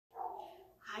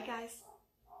Hi guys!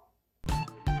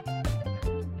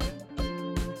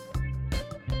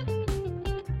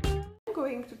 I'm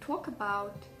going to talk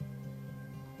about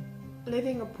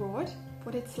living abroad,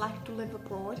 what it's like to live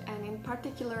abroad, and in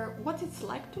particular what it's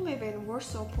like to live in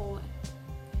Warsaw, Poland.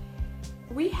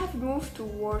 We have moved to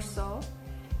Warsaw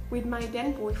with my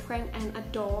then boyfriend and a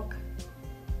dog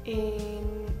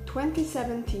in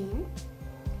 2017.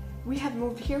 We have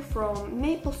moved here from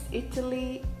Naples,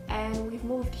 Italy, and we've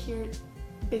moved here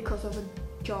because of a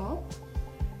job.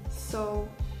 So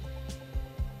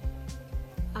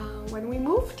when we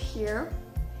moved here,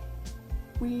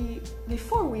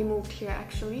 before we moved here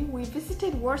actually, we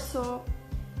visited Warsaw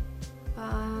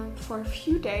for a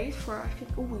few days, for I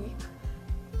think a week,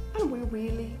 and we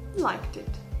really liked it.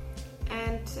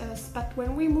 But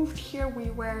when we moved here, we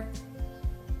were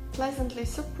pleasantly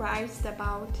surprised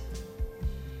about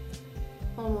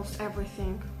almost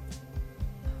everything.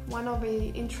 One of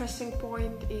the interesting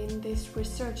points in this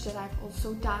research that I've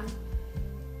also done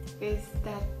is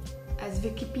that, as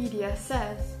Wikipedia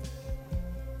says,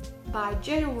 by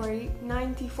January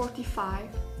 1945,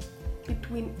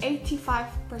 between 85%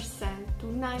 to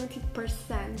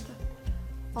 90%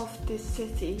 of this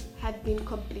city had been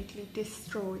completely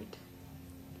destroyed.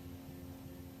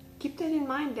 Keep that in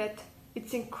mind, that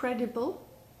it's incredible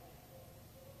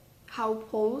how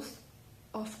Poles,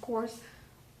 of course,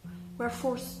 were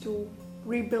forced to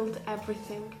rebuild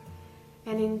everything,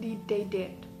 and indeed they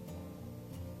did.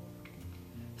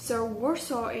 So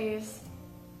Warsaw is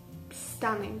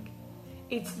stunning.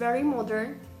 It's very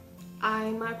modern.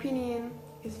 In my opinion,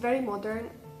 it's very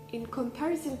modern. In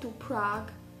comparison to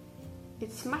Prague,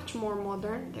 it's much more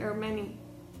modern. There are many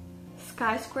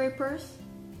skyscrapers.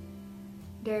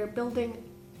 They're building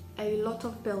a lot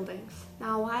of buildings.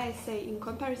 Now, why I say in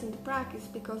comparison to Prague is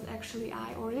because actually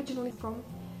I originally from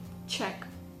Czech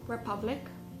Republic,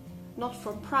 not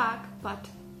from Prague, but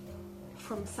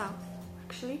from south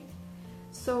actually.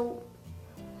 So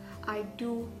I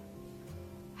do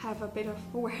have a bit of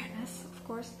awareness, of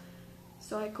course,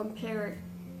 so I compare it.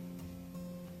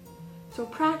 So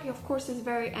Prague, of course, is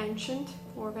very ancient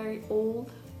or very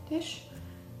old-ish,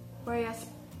 whereas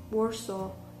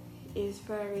Warsaw is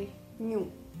very new.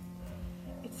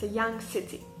 It's a young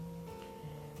city.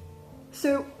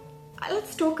 So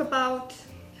let's talk about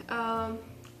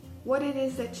what it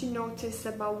is that you notice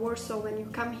about Warsaw when you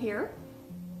come here.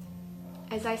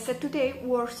 As I said today,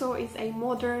 Warsaw is a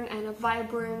modern and a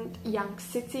vibrant young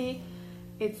city.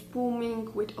 It's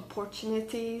booming with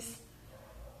opportunities,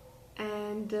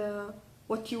 and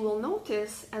what you will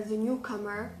notice as a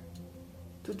newcomer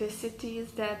to the city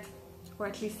is that, or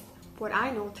at least what I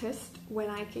noticed when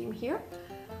I came here,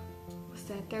 was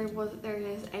that there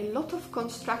is a lot of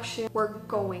construction work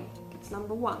going. It's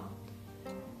number one.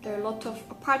 There are a lot of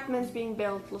apartments being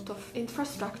built, a lot of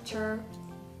infrastructure.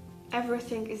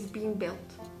 Everything is being built.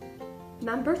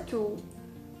 Number two,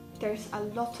 there's a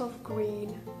lot of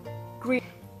green,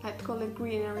 I'd call it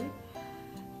greenery.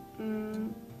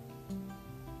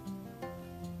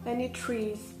 Many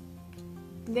trees.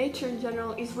 Nature in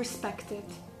general is respected.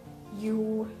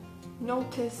 You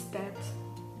notice that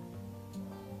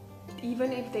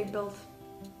even if they build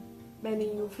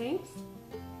many new things,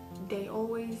 they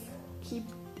always keep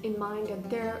in mind that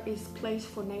there is place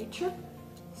for nature.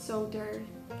 So their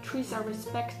trees are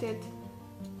respected,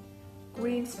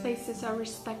 green spaces are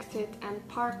respected, and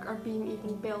parks are being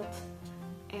even built.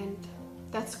 And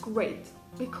that's great,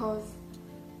 because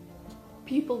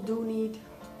people do need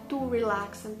to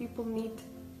relax and people need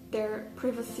their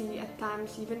privacy at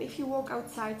times. Even if you walk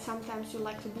outside, sometimes you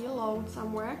like to be alone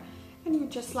somewhere and you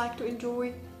just like to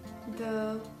enjoy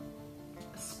the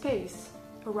space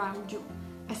around you,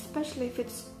 especially if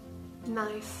it's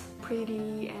nice,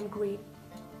 pretty and green.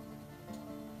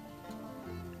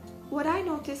 What I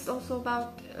noticed also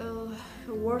about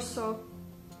Warsaw,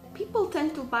 people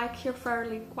tend to bike here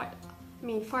fairly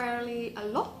a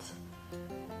lot.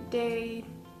 They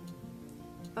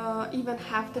even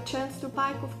have the chance to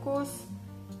bike, of course,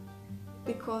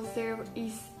 because there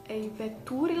is a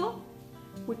Vetturilo,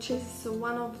 which is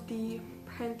one of the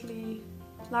apparently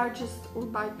largest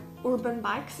urban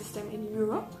bike system in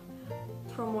Europe,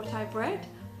 from what I've read.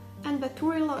 And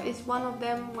Vetturilo is one of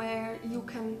them where you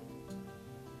can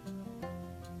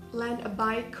lend a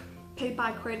bike, pay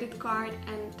by credit card,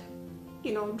 and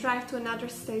drive to another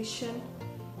station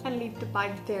and leave the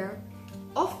bike there.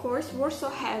 Of course, Warsaw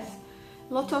has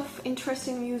a lot of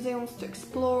interesting museums to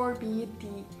explore, be it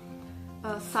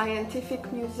the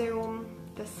scientific museum,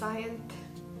 the science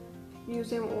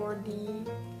museum, or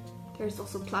there's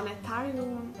also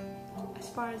planetarium. As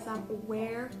far as I'm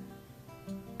aware,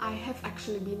 I have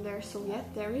actually been there, so yes,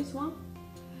 there is one.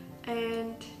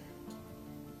 And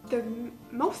the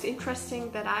most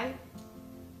interesting that I've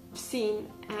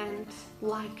seen and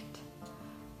liked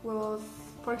was,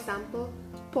 for example,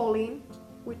 Polin,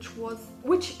 which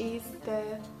is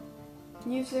the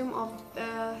Museum of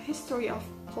the History of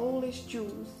Polish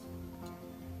Jews,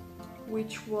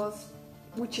 which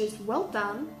is well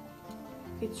done.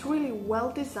 It's really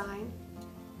well designed,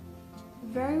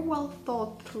 very well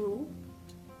thought through,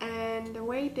 and the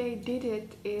way they did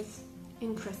it is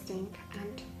interesting.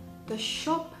 And the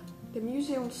shop, the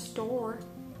museum store,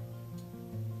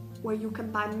 where you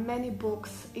can buy many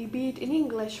books, be it in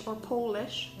English or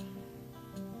Polish,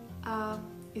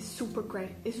 is super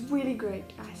great. It's really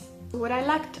great, guys. What I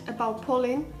liked about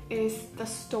Polin is the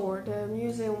store, the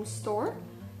museum store.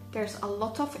 There's a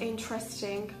lot of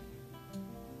interesting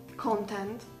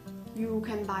content. You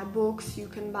can buy books, you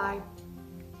can buy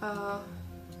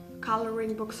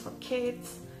coloring books for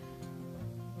kids.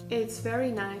 It's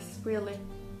very nice, really.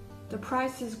 The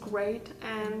price is great,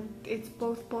 and it's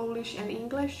both Polish and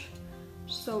English,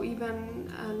 so even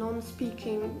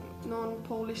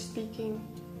non-Polish speaking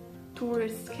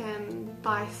tourists can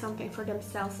buy something for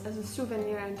themselves as a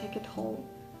souvenir and take it home.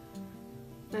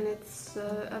 And it's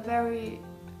a very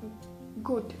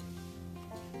good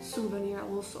souvenir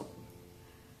also.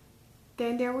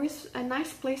 Then there is a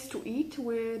nice place to eat,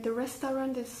 where the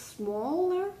restaurant is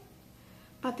smaller,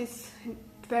 but it's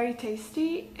very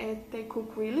tasty and they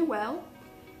cook really well.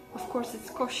 Of course, it's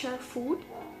kosher food,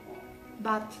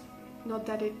 but not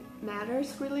that it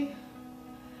matters really.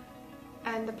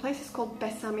 And the place is called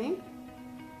Besame.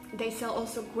 They sell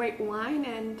also great wine,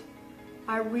 and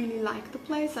I really like the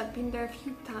place. I've been there a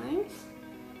few times,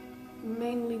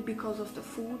 mainly because of the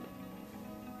food.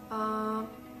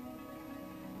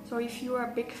 So if you are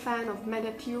a big fan of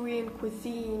Mediterranean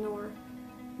cuisine or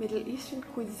Middle Eastern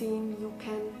cuisine, you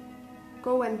can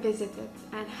go and visit it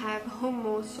and have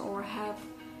hummus or have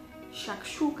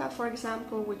shakshuka, for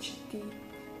example, which is the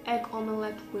egg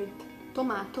omelette with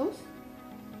tomatoes,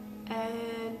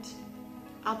 and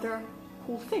other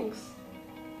cool things.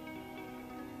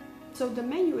 So the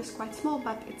menu is quite small,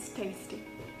 but it's tasty,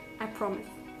 I promise.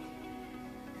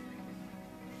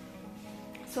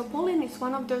 So Polin is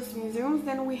one of those museums.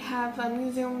 Then we have a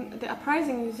museum, the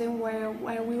Uprising Museum, where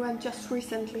we went just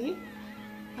recently,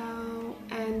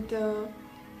 and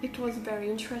it was very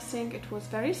interesting. It was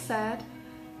very sad.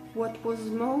 What was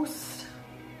most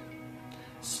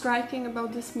striking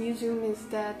about this museum is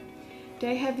that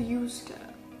they used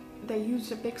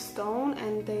a big stone,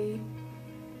 and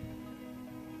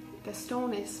the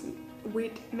stone is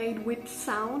made with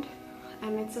sound,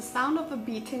 and it's a sound of a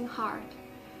beating heart,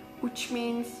 which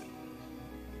means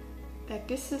that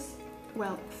this is,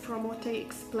 well, from what they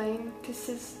explained, this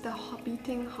is the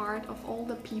beating heart of all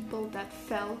the people that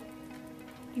fell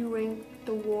during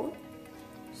the war.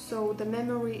 So the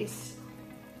memory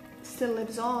still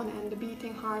lives on, and the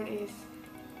beating heart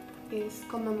is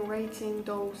commemorating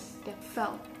those that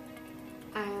fell.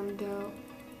 And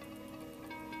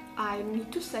I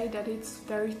need to say that it's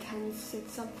very tense.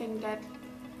 It's something that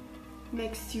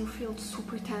makes you feel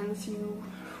super tense. You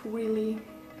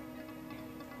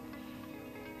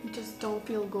just don't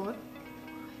feel good,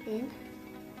 I think.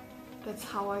 That's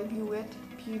how I viewed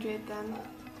it, and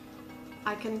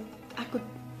I could,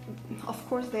 of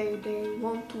course they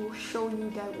want to show you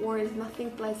that war is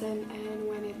nothing pleasant, and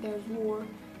when there's war,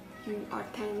 you are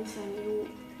tense and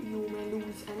you may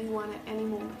lose anyone at any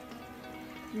moment.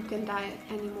 You can die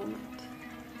at any moment.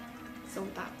 So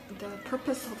that the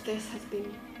purpose of this has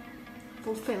been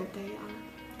fulfilled.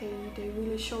 They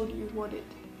really showed you what it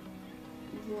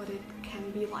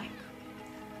can be like,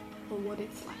 or what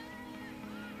it's like.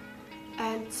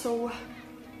 And so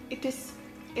it's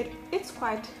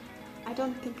quite, I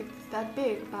don't think it's that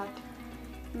big, but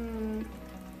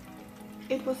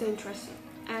it was interesting.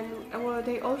 And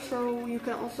you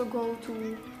can also go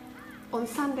to, on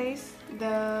Sundays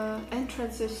the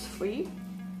entrance is free.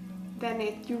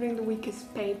 Then during the week is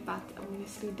paid, but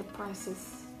obviously the price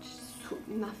is just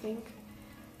nothing.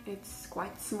 It's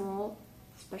quite small,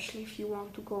 especially if you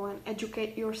want to go and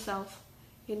educate yourself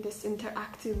in this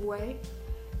interactive way.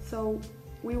 So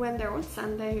we went there on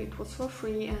Sunday. It was for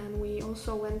free, and we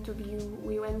also went to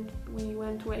we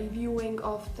went to a viewing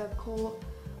of the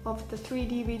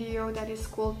 3D video that is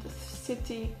called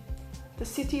the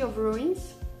City of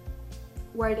Ruins,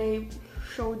 where they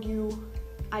showed you,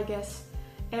 I guess,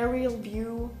 aerial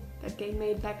view that they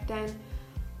made back then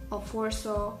of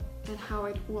Warsaw, and how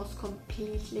it was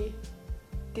completely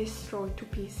destroyed to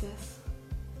pieces.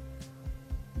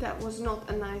 That was not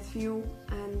a nice view,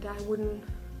 and I wouldn't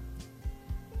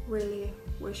really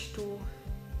wish to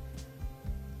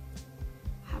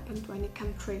happen happen to any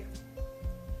country.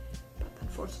 But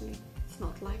unfortunately, it's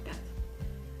not like that.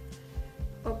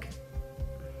 Okay.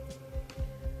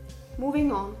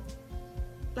 Moving on.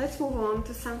 Let's move on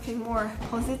to something more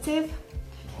positive.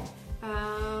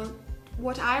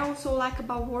 What I also like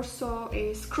about Warsaw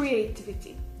is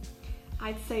creativity.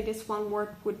 I'd say this one word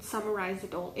would summarize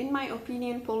it all. In my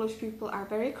opinion, Polish people are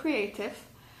very creative.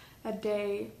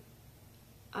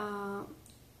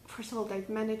 First of all, they've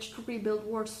managed to rebuild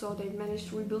Warsaw, they've managed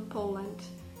to rebuild Poland,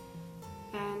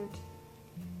 and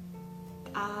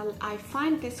I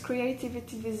find this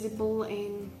creativity visible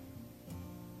in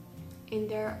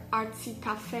their artsy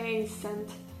cafes and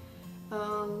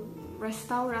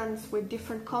restaurants with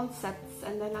different concepts,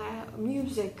 and then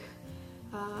music,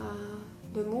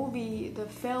 the movie, the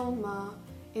film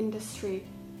industry,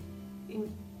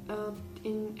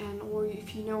 or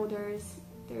if you know, there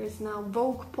is now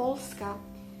Vogue Polska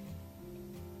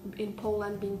in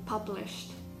Poland being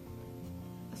published.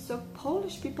 So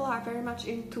Polish people are very much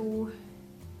into,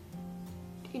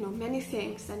 many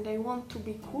things, and they want to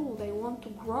be cool, they want to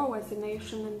grow as a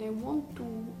nation, and they want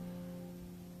to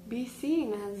be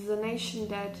seen as a nation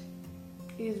that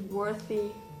is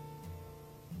worthy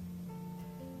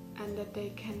and that they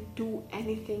can do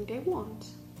anything they want,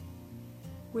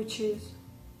 which is,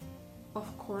 of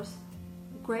course,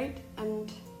 great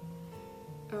and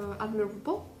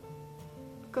admirable,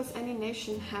 because any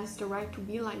nation has the right to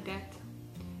be like that.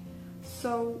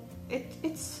 So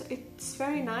it's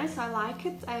very nice, I like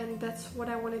it, and that's what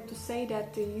I wanted to say,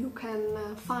 that you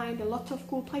can find a lot of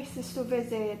cool places to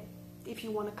visit. If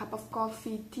you want a cup of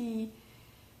coffee, tea,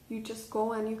 you just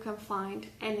go and you can find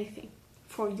anything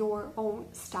for your own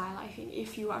style. I think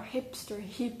if you are hipster,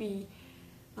 hippie,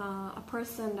 a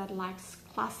person that likes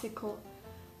classical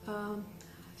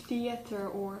theater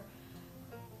or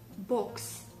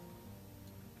books,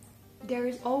 there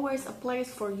is always a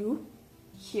place for you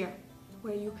here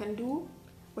where you can do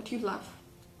what you love.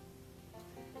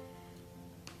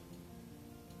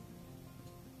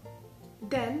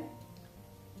 Then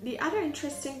the other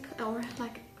interesting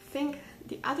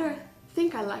the other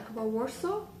thing I like about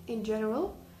Warsaw in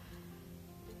general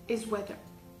is weather.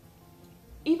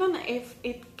 Even if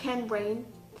it can rain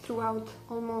throughout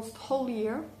almost whole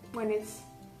year, when it's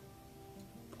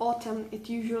autumn it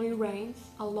usually rains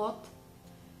a lot,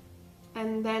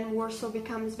 and then Warsaw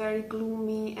becomes very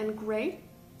gloomy and gray.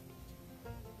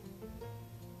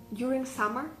 During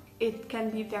summer it can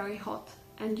be very hot,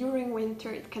 and during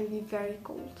winter it can be very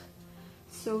cold.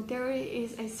 So there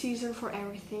is a season for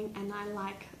everything, and I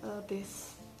like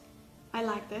this. I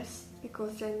like this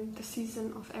because then the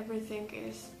season of everything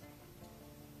is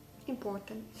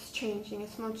important. It's changing.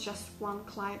 It's not just one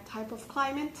type of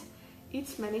climate.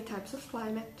 It's many types of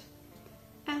climate.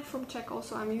 And from Czech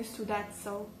also, I'm used to that.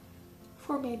 So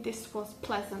for me this was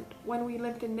pleasant. When we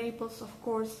lived in Naples, of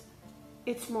course,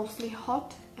 it's mostly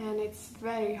hot, and it's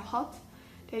very hot.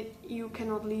 That you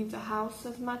cannot leave the house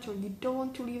as much, or you don't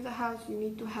want to leave the house. You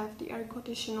need to have the air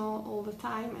conditioner all the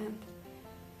time, and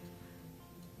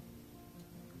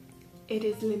it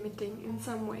is limiting in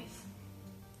some ways.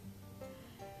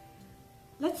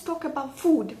 Let's talk about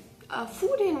food.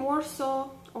 Food in Warsaw,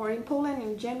 or in Poland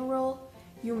in general,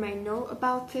 you may know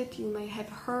about it, you may have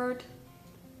heard.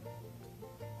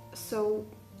 So,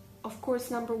 of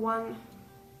course, number one,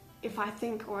 if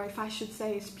I should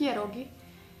say, is pierogi.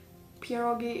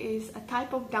 Pierogi is a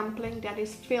type of dumpling that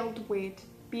is filled with,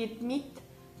 be it meat,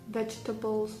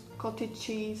 vegetables, cottage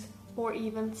cheese, or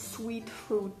even sweet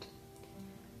fruit.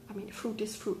 I mean, fruit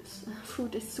is fruit.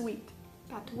 Fruit is sweet,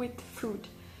 but with fruit.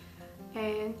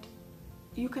 And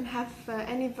you can have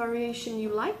any variation you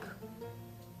like.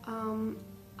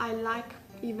 I like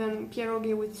even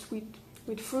pierogi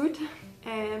with fruit,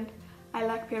 and I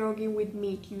like pierogi with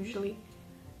meat usually.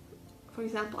 For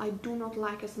example, I do not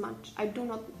like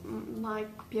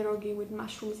pierogi with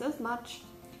mushrooms as much.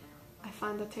 I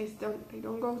find the taste they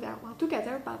don't go that well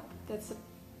together, but that's a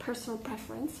personal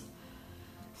preference.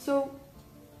 So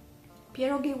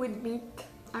pierogi with meat,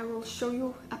 I will show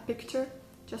you a picture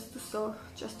just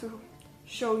to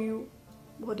show you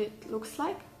what it looks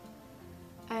like.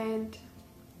 And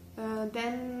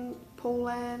then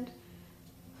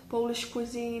Polish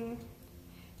cuisine.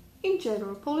 In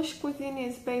general, Polish cuisine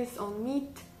is based on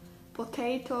meat,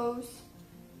 potatoes.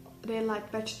 They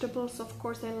like vegetables, of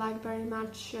course. They like very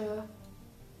much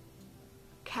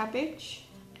cabbage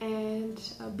and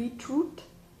beetroot.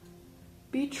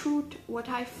 Beetroot, what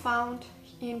I found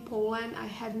in Poland, I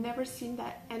had never seen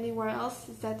that anywhere else,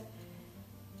 is that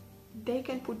they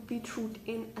can put beetroot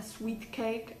in a sweet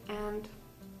cake, and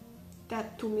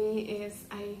that to me is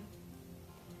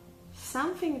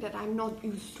something that I'm not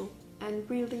used to. and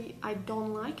really I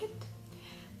don't like it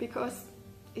because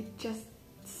it just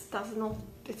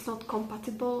it's not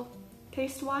compatible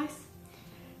taste-wise.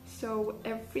 So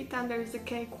every time there is a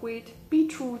cake with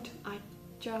beetroot, I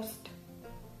just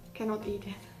cannot eat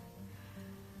it.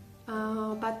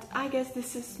 But I guess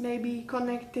this is maybe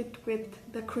connected with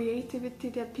the creativity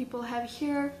that people have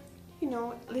here. You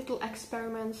know, little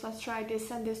experiments, let's try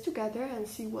this and this together and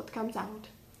see what comes out.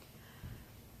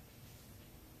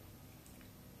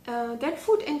 Then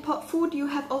in food you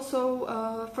have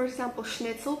also, for example,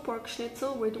 schnitzel, pork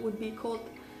schnitzel, which would be called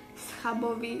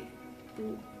schabowy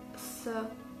z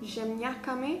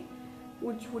ziemniakami,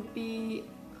 which would be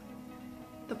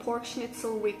the pork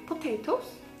schnitzel with potatoes.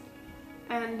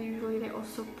 And usually they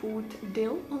also put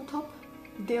dill on top.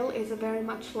 Dill is very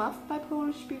much loved by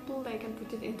Polish people. They can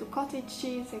put it into cottage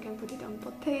cheese, they can put it on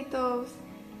potatoes,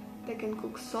 they can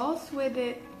cook sauce with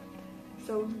it.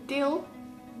 So dill,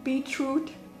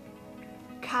 beetroot,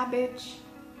 cabbage,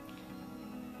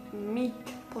 meat,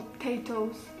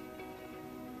 potatoes,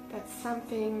 that's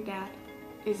something that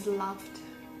is loved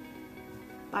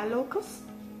by locals.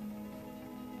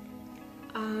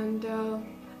 And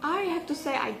I have to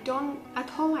say, at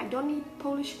home I don't eat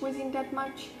Polish cuisine that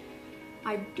much.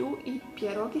 I do eat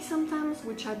pierogi sometimes,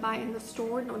 which I buy in the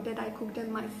store, not that I cook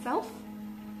them myself.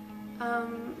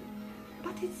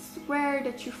 But it's rare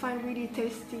that you find really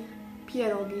tasty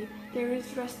pierogi. There is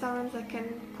restaurants that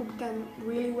can cook them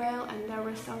really well, and there are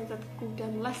restaurants that cook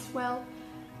them less well.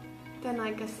 Then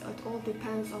I guess it all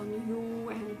depends on you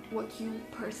and what you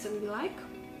personally like.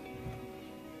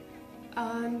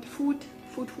 And food,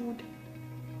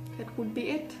 that would be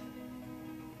it.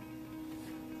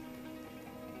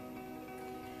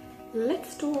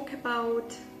 Let's talk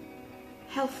about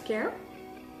healthcare.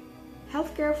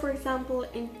 Healthcare, for example,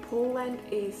 in Poland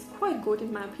is quite good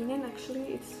in my opinion.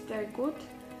 Actually, it's very good.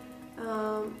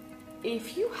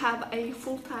 If you have a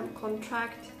full-time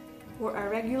contract or a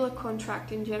regular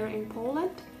contract in general in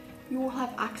Poland, you will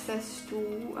have access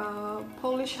to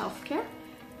Polish healthcare.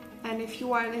 And if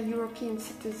you are a European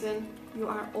citizen, you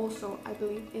are also, I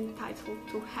believe, entitled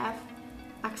to have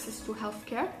access to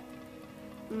healthcare.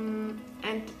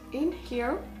 And in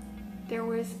here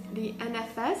there is the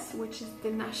NFS, which is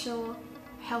the National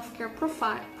Healthcare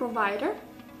Provider,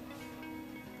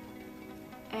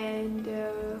 and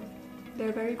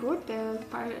they're very good. As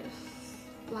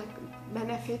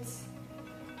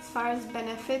far as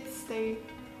benefits, they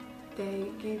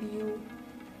give you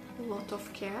a lot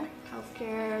of care,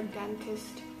 healthcare,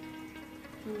 dentist,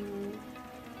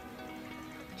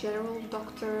 general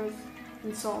doctors,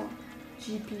 and so on,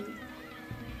 GP.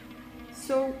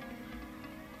 So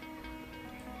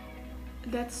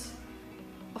that's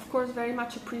of course very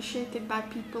much appreciated by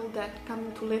people that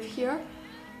come to live here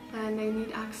and they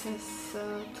need access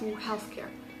to healthcare.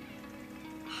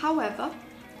 However,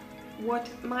 what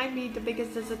might be the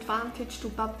biggest disadvantage to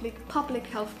public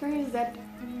healthcare is that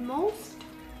most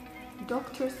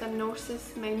doctors and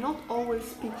nurses may not always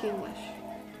speak English.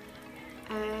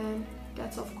 And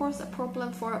that's of course a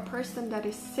problem for a person that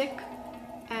is sick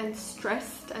and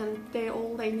stressed, and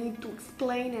they need to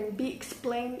explain and be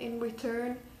explained in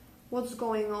return what's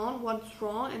going on, what's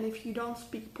wrong. And if you don't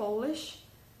speak Polish,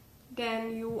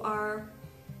 then you are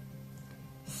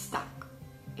stuck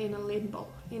in a limbo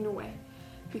in a way,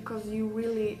 because you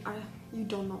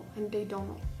don't know, and they don't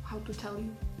know how to tell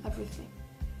you everything.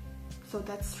 So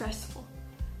that's stressful.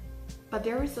 But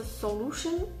there is a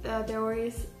solution. There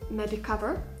is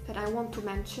Medicover that I want to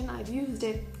mention. I've used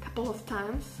it a couple of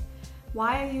times.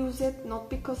 Why I use it? Not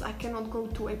because I cannot go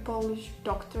to a Polish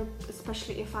doctor,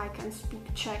 especially if I can speak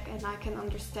Czech and I can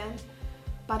understand,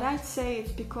 but I'd say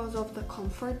it's because of the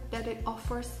comfort that it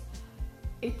offers.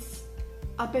 It's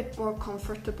a bit more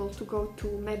comfortable to go to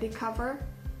Medicover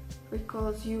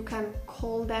because you can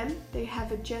call them. They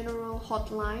have a general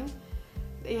hotline.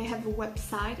 They have a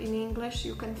website in English.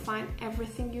 You can find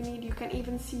everything you need. You can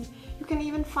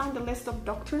even find a list of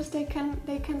doctors they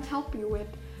can help you with.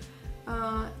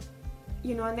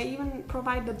 And they even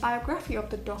provide the biography of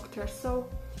the doctor, so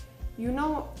you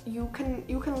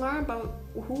can learn about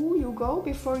who you go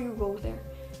before you go there,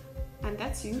 and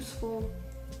that's useful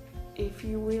if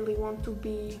you really want to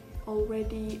be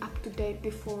already up to date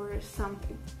before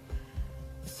something.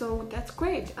 So that's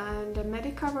great, and the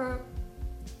Medicover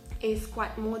is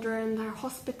quite modern. Their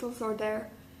hospitals or their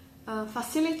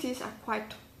facilities are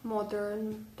quite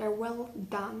modern. They're well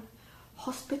done.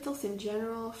 Hospitals in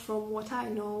general, from what I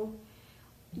know,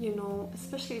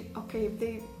 especially if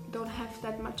they don't have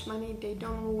that much money, they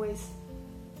don't always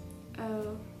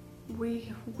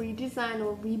redesign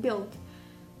or rebuild.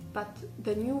 But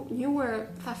the newer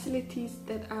facilities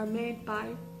that are made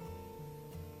by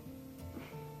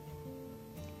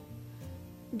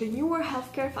the newer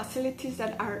healthcare facilities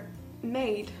that are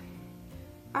made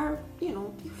are,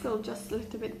 you feel just a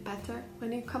little bit better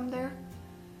when you come there.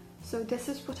 So this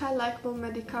is what I like about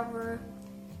Medicover,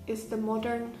 is the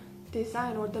modern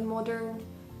design or the modern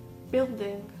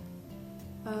building.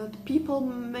 The people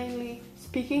mainly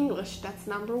speak English, that's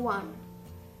number one.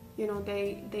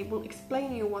 They will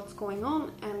explain you what's going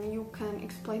on and you can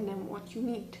explain them what you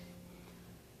need.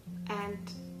 And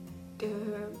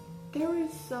there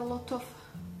is a lot of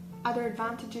other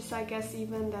advantages, I guess,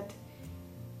 even that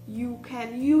you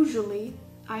can usually,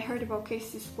 I heard about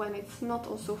cases when it's not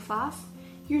also fast,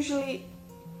 usually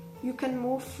you can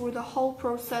move through the whole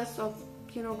process of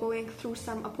going through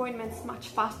some appointments much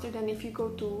faster than if you go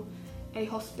to a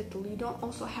hospital. You don't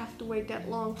also have to wait that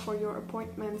long for your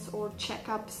appointments or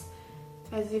checkups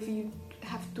as if you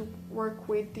have to work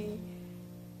with the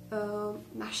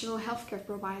national healthcare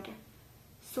provider.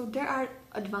 So there are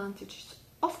advantages.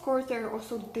 Of course, there are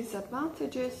also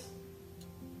disadvantages,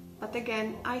 but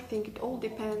again, I think it all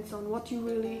depends on what you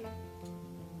really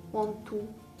want to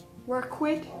work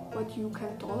with, what you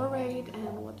can tolerate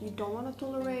and what you don't want to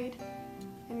tolerate,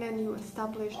 and then you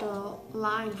establish the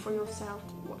line for yourself,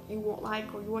 what you won't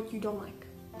like or what you don't like.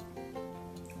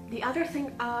 The other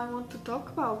thing I want to talk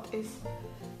about is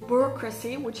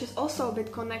bureaucracy, which is also a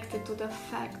bit connected to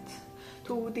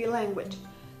the language.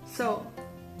 So,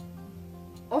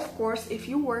 of course, if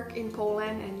you work in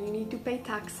Poland and you need to pay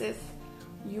taxes,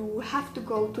 you have to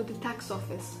go to the tax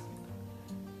office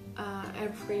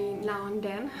every now and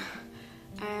then,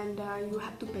 and you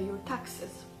have to pay your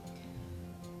taxes.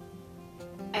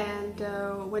 And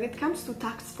when it comes to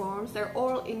tax forms, they're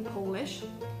all in Polish,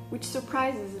 which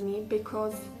surprises me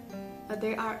because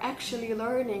they are actually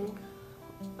learning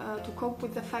to cope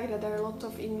with the fact that there are a lot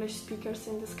of English speakers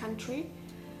in this country,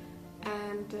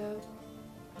 and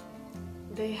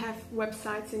they have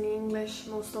websites in English.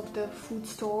 Most of the food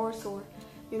stores or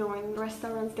in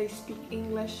restaurants they speak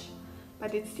English,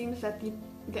 but it seems that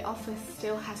the office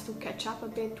still has to catch up a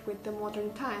bit with the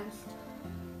modern times.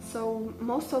 So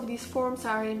most of these forms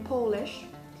are in Polish,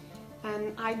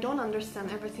 and I don't understand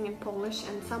everything in Polish,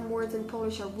 and some words in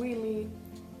Polish are really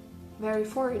very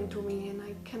foreign to me, and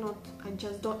I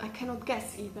cannot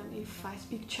guess. Even if I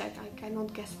speak Czech, I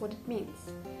cannot guess what it means.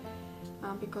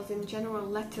 Because in general,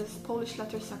 Polish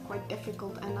letters are quite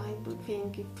difficult, and I do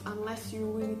think unless you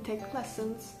really take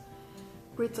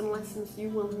written lessons, you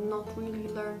will not really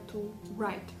learn to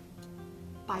write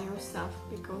by yourself,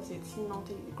 because it's not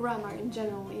grammar in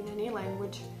general in any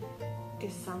language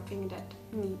is something that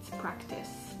needs practice,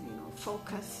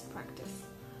 focus, practice.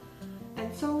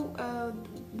 And so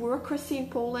bureaucracy in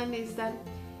Poland is that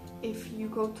if you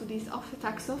go to these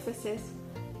tax offices,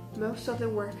 most of the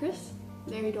workers,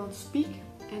 they don't speak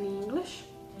any English,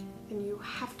 and you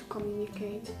have to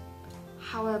communicate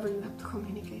however you have to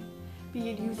communicate, be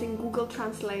it using Google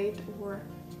Translate, or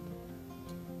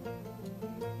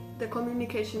the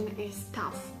communication is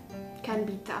tough, can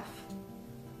be tough.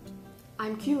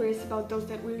 I'm curious about those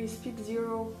that really speak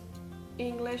zero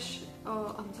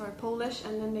Polish,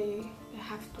 and then they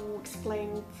have to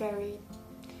explain very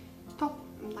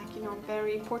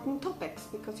important topics,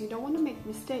 because you don't want to make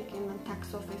mistake in the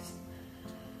tax office.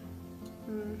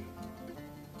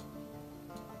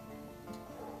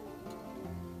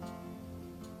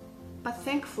 But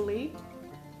thankfully,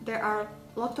 there are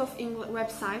a lot of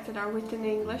websites that are written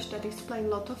in English that explain a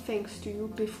lot of things to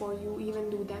you before you even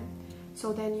do them.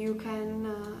 So then you can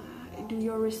do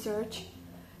your research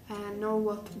and know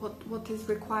what is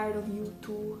required of you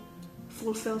to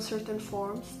fulfill certain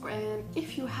forms. And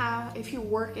if you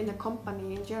work in a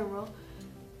company in general,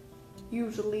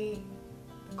 usually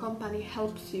the company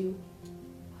helps you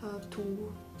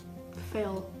to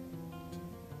fill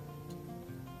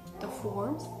the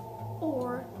forms.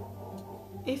 Or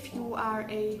if you are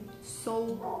a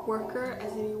sole worker,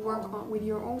 as in you work with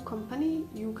your own company,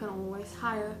 you can always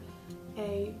hire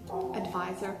a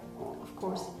advisor, of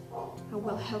course, who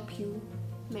will help you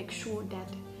make sure that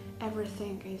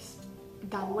everything is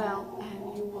done well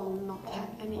and you will not have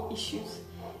any issues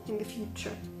in the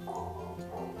future.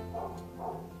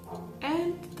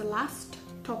 And the last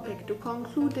topic to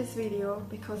conclude this video,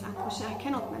 because unfortunately I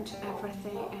cannot mention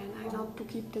everything, and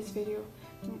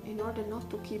in order not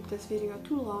to keep this video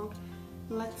too long,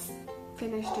 let's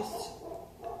finish this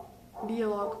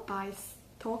vlog by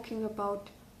talking about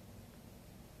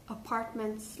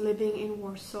apartments living in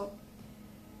Warsaw.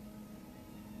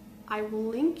 I will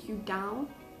link you down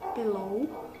below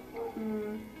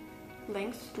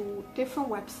links to different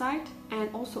websites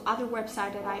and also other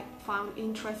websites that I found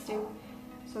interesting.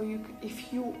 So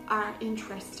if you are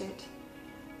interested,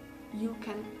 you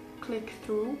can click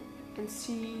through and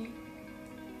see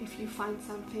if you find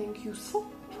something useful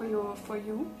for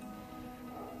you,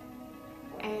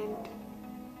 and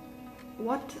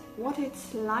what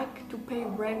it's like to pay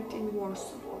rent in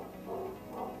Warsaw.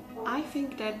 I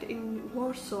think that in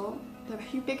Warsaw the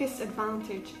biggest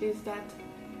advantage is that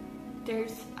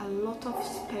there's a lot of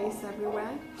space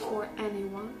everywhere for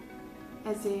anyone,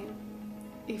 as in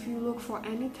if you look for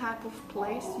any type of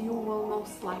place you will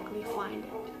most likely find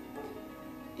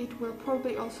it. It will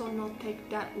probably also not take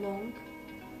that long,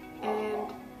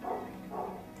 and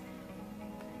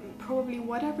probably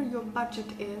whatever your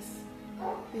budget is,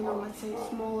 you know, let's say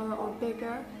smaller or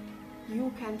bigger,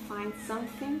 you can find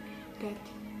something that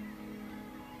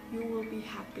you will be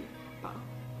happy about.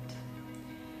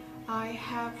 I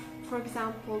have, for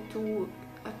example, to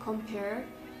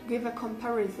give a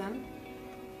comparison,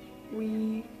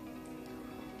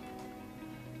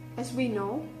 as we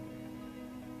know,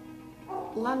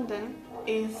 London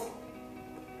is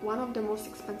one of the most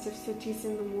expensive cities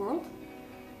in the world,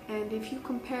 and if you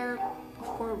compare, of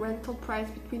course, rental price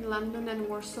between London and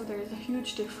Warsaw, there is a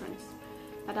huge difference.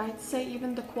 But I'd say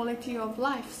even the quality of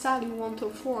lifestyle you want to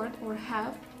afford or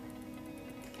have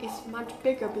is much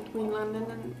bigger between London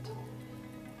and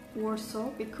Warsaw,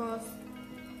 because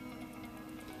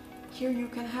here you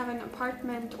can have an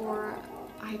apartment, or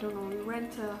I don't know, you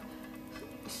rent a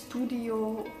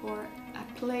studio or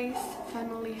a place,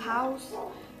 family house,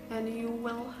 and you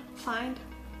will find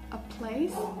a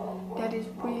place that is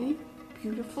really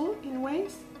beautiful in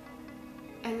ways,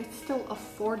 and it's still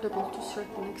affordable to a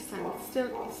certain extent.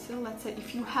 It's still, let's say,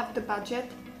 if you have the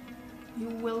budget, you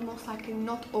will most likely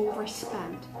not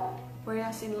overspend.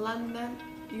 Whereas in London,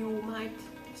 you might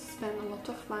spend a lot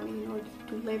of money in order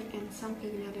to live in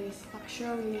something that is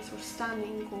luxurious or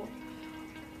stunning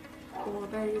or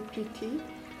very pretty,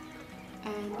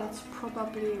 and that's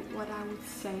probably what I would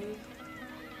say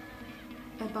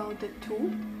about the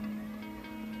two.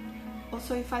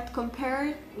 Also, if I'd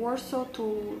compare Warsaw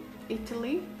to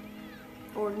Italy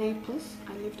or Naples,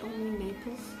 I lived only in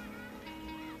Naples,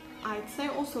 I'd say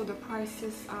also the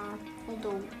prices are,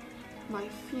 although my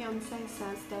fiance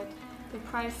says that the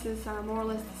prices are more or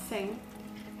less the same,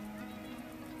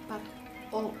 but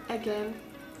again,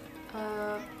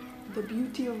 the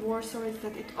beauty of Warsaw is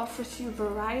that it offers you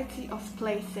variety of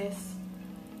places,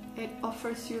 it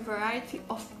offers you variety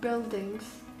of buildings,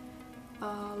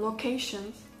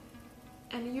 locations,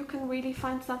 and you can really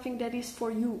find something that is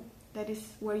for you, that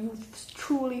is where you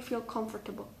truly feel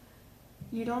comfortable.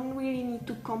 You don't really need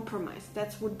to compromise.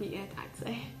 That would be it, I'd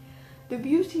say. The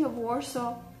beauty of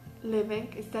Warsaw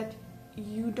living is that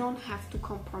you don't have to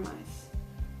compromise.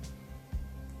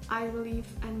 I believe,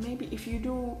 and maybe if you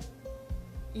do,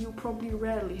 you probably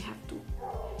rarely have to.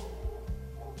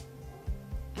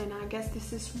 And I guess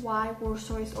this is why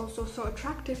Warsaw is also so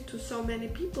attractive to so many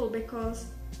people, because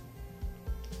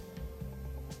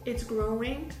it's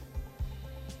growing,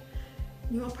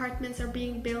 new apartments are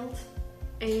being built,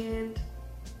 and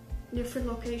different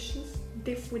locations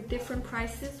with different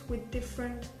prices, with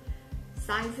different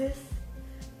sizes,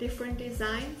 different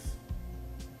designs,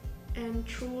 and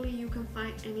truly you can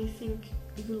find anything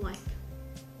you like.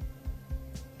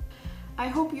 I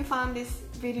hope you found this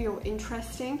video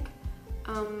interesting.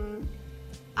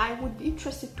 I would be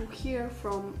interested to hear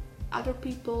from other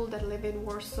people that live in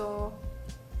Warsaw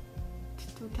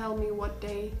to tell me what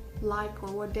they like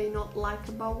or what they not like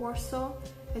about Warsaw.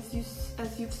 As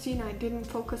you've seen, I didn't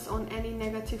focus on any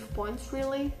negative points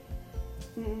really.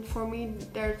 For me,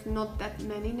 there's not that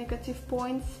many negative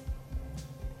points.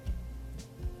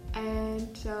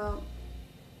 And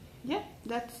yeah,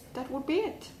 that would be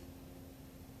it.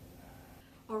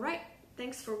 Alright,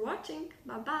 thanks for watching.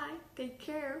 Bye bye. Take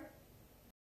care.